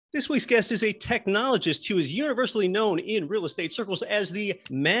This week's guest is a technologist who is universally known in real estate circles as the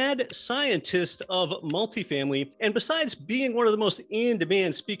mad scientist of multifamily. And besides being one of the most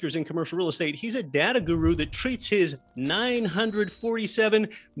in-demand speakers in commercial real estate, he's a data guru that treats his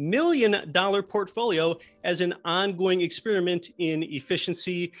 $947 million portfolio as an ongoing experiment in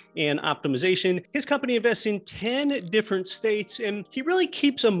efficiency and optimization. His company invests in 10 different states, and he really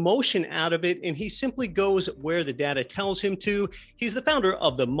keeps emotion out of it, and he simply goes where the data tells him to. He's the founder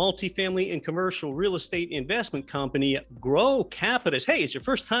of the multifamily and commercial real estate investment company, Grow Capitus. Hey, it's your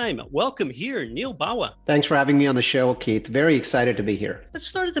first time. Welcome here, Neal Bawa. Thanks for having me on the show, Keith. Very excited to be here. Let's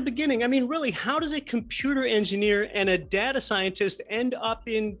start at the beginning. I mean, really, how does a computer engineer and a data scientist end up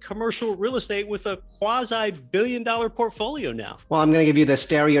in commercial real estate with a quasi-billion-dollar portfolio now? Well, I'm going to give you the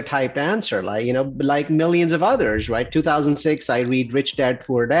stereotyped answer, like millions of others, right? 2006, I read Rich Dad,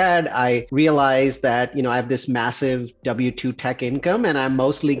 Poor Dad. I realized that, I have this massive W-2 tech income, and I'm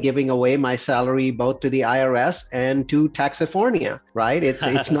mostly giving away my salary both to the IRS and to Taxifornia, right?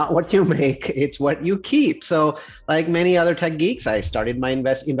 It's not what you make, it's what you keep. So like many other tech geeks, I started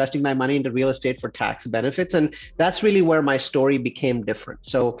investing my money into real estate for tax benefits. And that's really where my story became different.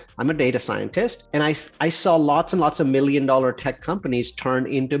 So I'm a data scientist, and I saw lots and lots of million-dollar tech companies turn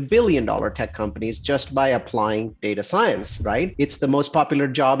into billion-dollar tech companies just by applying data science, right? It's the most popular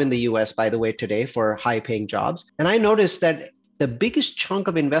job in the US, by the way, today for high-paying jobs. And I noticed that the biggest chunk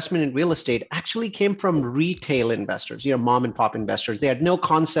of investment in real estate actually came from retail investors, mom and pop investors. They had no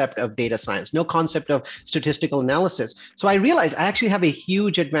concept of data science, no concept of statistical analysis. So I realized I actually have a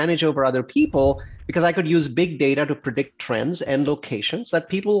huge advantage over other people because I could use big data to predict trends and locations that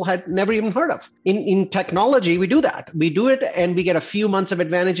people had never even heard of. In technology, we do that. We do it and we get a few months of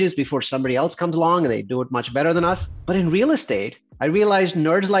advantages before somebody else comes along and they do it much better than us. But in real estate, I realized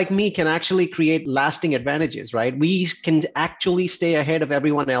nerds like me can actually create lasting advantages, right? We can actually stay ahead of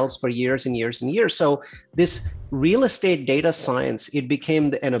everyone else for years and years and years. So this real estate data science, it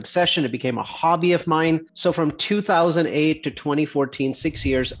became an obsession. It became a hobby of mine. So from 2008 to 2014, 6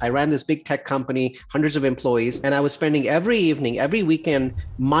 years, I ran this big tech company, hundreds of employees, and I was spending every evening, every weekend,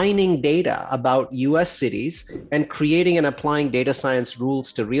 mining data about US cities and creating and applying data science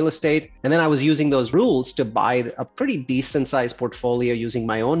rules to real estate. And then I was using those rules to buy a pretty decent sized portfolio using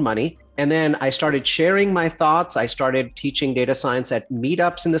my own money. And then I started sharing my thoughts. I started teaching data science at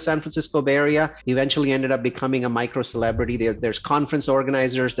meetups in the San Francisco Bay Area. Eventually ended up becoming a micro celebrity. There's conference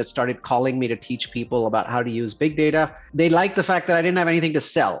organizers that started calling me to teach people about how to use big data. They liked the fact that I didn't have anything to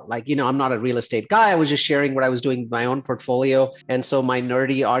sell. I'm not a real estate guy. I was just sharing what I was doing in my own portfolio. And so my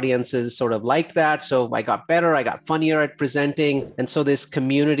nerdy audiences sort of liked that. So I got better. I got funnier at presenting. And so this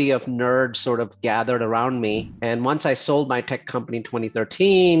community of nerds sort of gathered around me. And once I sold my tech company in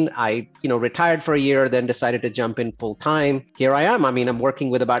 2013, I retired for a year, then decided to jump in full time. Here I am. I'm working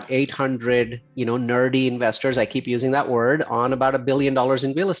with about 800, nerdy investors. I keep using that word on about $1 billion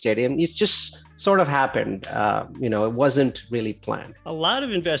in real estate. And it's just sort of happened. It wasn't really planned. A lot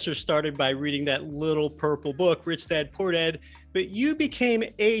of investors started by reading that little purple book, Rich Dad, Poor Dad, but you became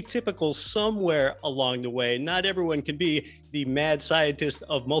atypical somewhere along the way. Not everyone can be the mad scientist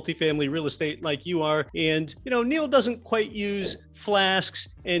of multifamily real estate like you are. And, Neal doesn't quite use flasks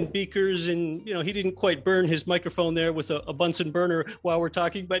and beakers, and, he didn't quite burn his microphone there with a Bunsen burner while we're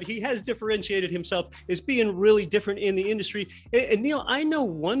talking, but he has differentiated himself as being really different in the industry. And Neal, I know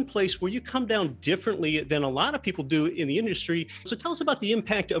one place where you come down differently than a lot of people do in the industry. So tell us about the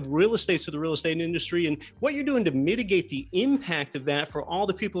impact of real estate to the real estate industry and what you're doing to mitigate the impact of that for all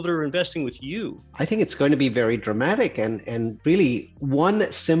the people that are investing with you. I think it's going to be very dramatic and really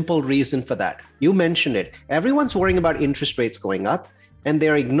one simple reason for that. You mentioned it. Everyone's worrying about interest rates going up, and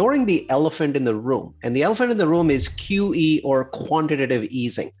they're ignoring the elephant in the room. And the elephant in the room is QE, or quantitative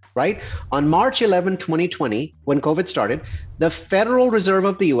easing, right? On March 11, 2020, when COVID started, the Federal Reserve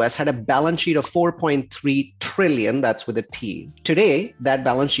of the US had a balance sheet of 4.3 trillion, that's with a T. Today, that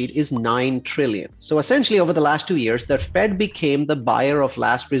balance sheet is 9 trillion. So essentially over the last 2 years, the Fed became the buyer of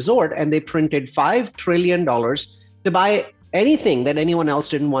last resort, and they printed $5 trillion to buy anything that anyone else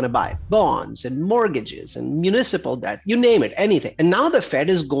didn't want to buy. Bonds and mortgages and municipal debt, you name it, anything. And now the Fed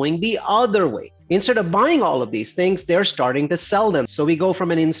is going the other way. Instead of buying all of these things, they're starting to sell them. So we go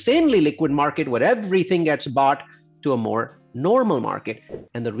from an insanely liquid market where everything gets bought to a more normal market.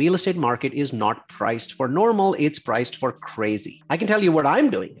 And the real estate market is not priced for normal, it's priced for crazy. I can tell you what I'm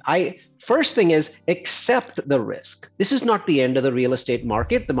doing. First thing is accept the risk. This is not the end of the real estate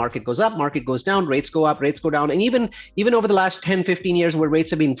market. The market goes up, market goes down, rates go up, rates go down. And even over the last 10, 15 years where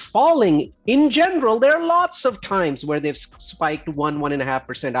rates have been falling, in general, there are lots of times where they've spiked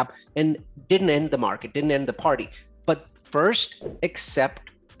 1.5% up and didn't end the market, didn't end the party. But first,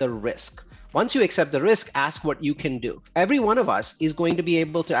 accept the risk. Once you accept the risk, ask what you can do. Every one of us is going to be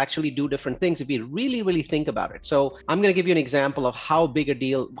able to actually do different things if we really, really think about it. So I'm going to give you an example of how big a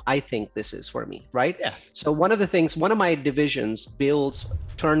deal I think this is for me, right? Yeah. So one of my divisions builds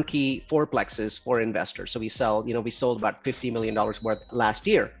turnkey fourplexes for investors. So we sold about $50 million worth last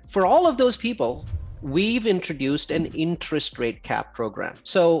year. For all of those people, we've introduced an interest rate cap program.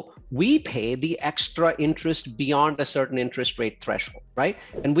 So we pay the extra interest beyond a certain interest rate threshold, right?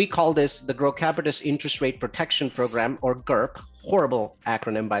 And we call this the Grow Capitis Interest Rate Protection Program, or GIRP. Horrible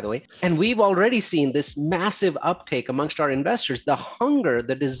acronym, by the way. And we've already seen this massive uptake amongst our investors. The hunger,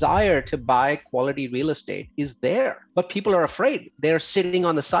 the desire to buy quality real estate is there, but people are afraid. They're sitting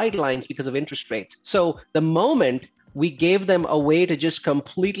on the sidelines because of interest rates. So the moment we gave them a way to just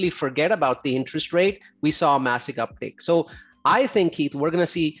completely forget about the interest rate, we saw a massive uptake. So I think, Keith, we're going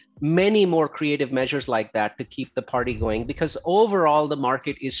to see many more creative measures like that to keep the party going, because overall the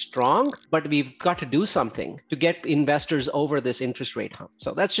market is strong, but we've got to do something to get investors over this interest rate hump.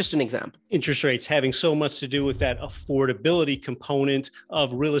 So that's just an example. Interest rates having so much to do with that affordability component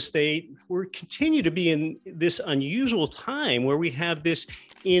of real estate. We continue to be in this unusual time where we have this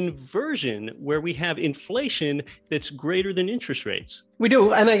inversion, where we have inflation that's greater than interest rates. We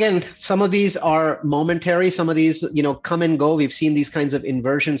do. And again, some of these are momentary. Some of these, come and go. We've seen these kinds of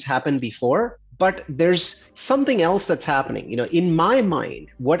inversions happen before, but there's something else that's happening. In my mind,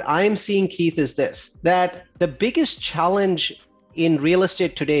 what I'm seeing, Keith, is this, that the biggest challenge in real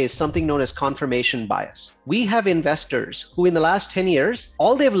estate today is something known as confirmation bias. We have investors who in the last 10 years,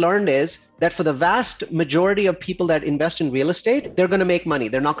 all they've learned is that for the vast majority of people that invest in real estate, they're going to make money.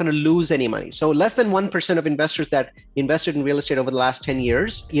 They're not going to lose any money. So less than 1% of investors that invested in real estate over the last 10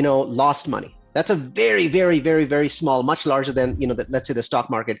 years, lost money. That's a very, very, very, very small, much larger than, let's say the stock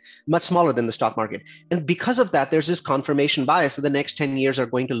market, much smaller than the stock market. And because of that, there's this confirmation bias that the next 10 years are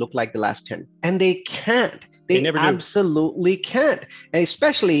going to look like the last 10. And they can't. They never absolutely can't. And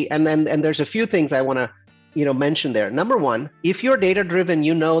especially, and there's a few things I want to mention there. Number one, if you're data driven,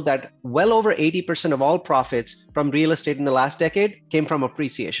 you know that well over 80% of all profits from real estate in the last decade came from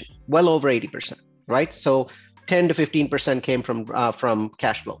appreciation. Well over 80%, right? So 10 to 15% came from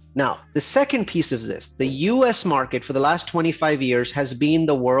cash flow. Now, the second piece of this, the US market for the last 25 years has been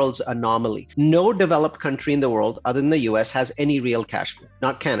the world's anomaly. No developed country in the world other than the US has any real cash flow.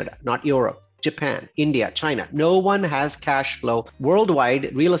 Not Canada, not Europe, Japan, India, China. No one has cash flow. Worldwide,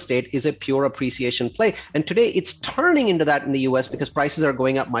 real estate is a pure appreciation play. And today it's turning into that in the US because prices are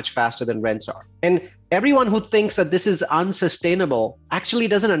going up much faster than rents are. And everyone who thinks that this is unsustainable actually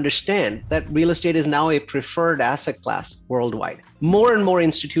doesn't understand that real estate is now a preferred asset class worldwide. More and more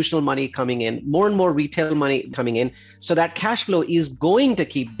institutional money coming in, more and more retail money coming in. So that cash flow is going to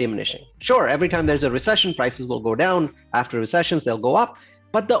keep diminishing. Sure, every time there's a recession, prices will go down. After recessions, they'll go up.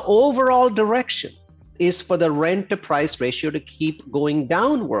 But the overall direction is for the rent to price ratio to keep going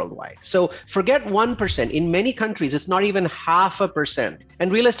down worldwide. So forget 1%. In many countries, it's not even 0.5%.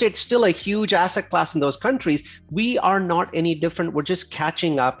 And real estate's still a huge asset class in those countries. We are not any different. We're just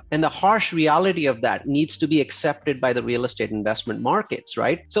catching up. And the harsh reality of that needs to be accepted by the real estate investment markets,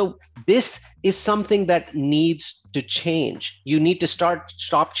 right? So this is something that needs to change. You need to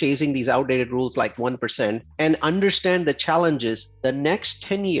stop chasing these outdated rules like 1% and understand the challenges. The next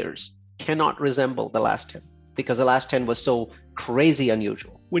 10 years cannot resemble the last 10 because the last 10 was so crazy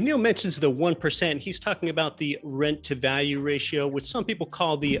unusual. When Neal mentions the 1%, he's talking about the rent to value ratio, which some people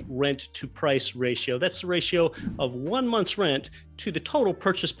call the rent to price ratio. That's the ratio of 1 month's rent to the total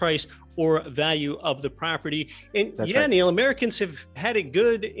purchase price or value of the property. And that's right. Neal, Americans have had it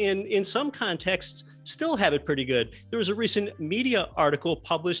good in some contexts, still have it pretty good. There was a recent media article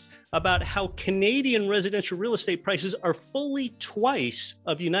published about how Canadian residential real estate prices are fully twice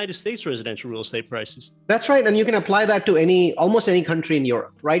of United States residential real estate prices. That's right. And you can apply that to almost any country in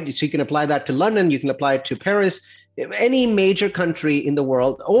Europe, right? So you can apply that to London, you can apply it to Paris, any major country in the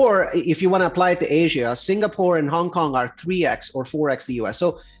world. Or if you want to apply it to Asia, Singapore and Hong Kong are 3x or 4x the US.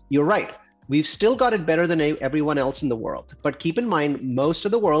 So you're right. We've still got it better than everyone else in the world. But keep in mind, most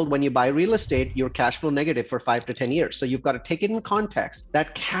of the world, when you buy real estate, you're cash flow negative for 5 to 10 years. So you've got to take it in context.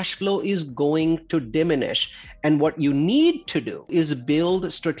 That cash flow is going to diminish. And what you need to do is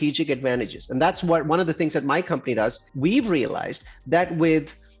build strategic advantages. And that's what one of the things that my company does. We've realized that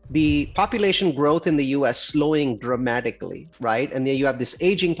with the population growth in the US slowing dramatically, right? And then you have this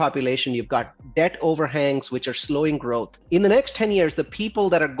aging population, you've got debt overhangs, which are slowing growth. In the next 10 years, the people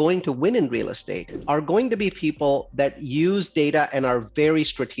that are going to win in real estate are going to be people that use data and are very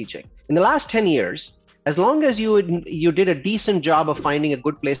strategic. In the last 10 years, As long as you did a decent job of finding a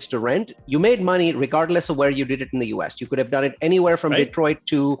good place to rent, you made money regardless of where you did it in the US. You could have done it anywhere from Right? Detroit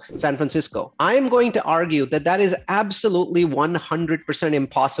to San Francisco. I am going to argue that that is absolutely 100%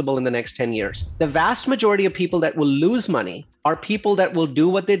 impossible in the next 10 years. The vast majority of people that will lose money are people that will do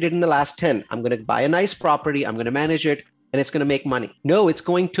what they did in the last 10. I'm going to buy a nice property, I'm going to manage it, and it's going to make money. No, it's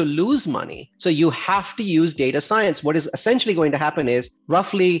going to lose money. So you have to use data science. What is essentially going to happen is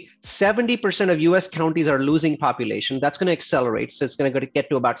roughly 70% of US counties are losing population. That's going to accelerate. So it's going to get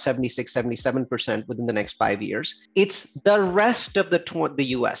to about 76, 77% within the next 5 years. It's the rest of the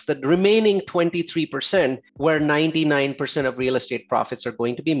US, the remaining 23%, where 99% of real estate profits are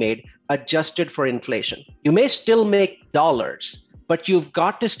going to be made, adjusted for inflation. You may still make dollars, but you've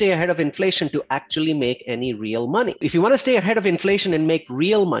got to stay ahead of inflation to actually make any real money. If you want to stay ahead of inflation and make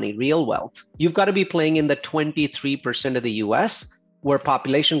real money, real wealth, you've got to be playing in the 23% of the US, where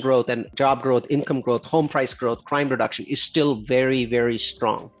population growth and job growth, income growth, home price growth, crime reduction is still very, very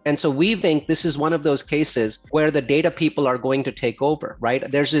strong. And so we think this is one of those cases where the data people are going to take over, right?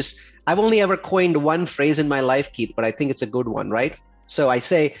 There's this, I've only ever coined one phrase in my life, Keith, but I think it's a good one, right? So I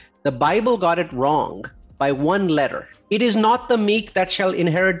say, the Bible got it wrong by one letter. It is not the meek that shall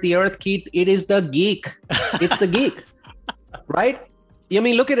inherit the earth, Keith. It is the geek. It's the geek, right? I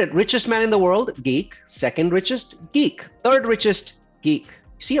mean, look at it. Richest man in the world, geek. Second richest, geek. Third richest, geek.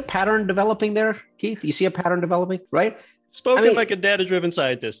 See a pattern developing there, Keith? You see a pattern developing, right? Spoken like a data-driven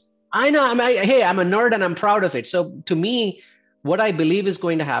scientist. I know. Hey, I'm a nerd and I'm proud of it. So to me, what I believe is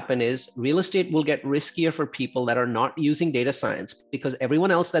going to happen is real estate will get riskier for people that are not using data science, because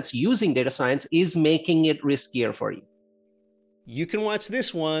everyone else that's using data science is making it riskier for you. You can watch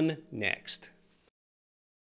this one next.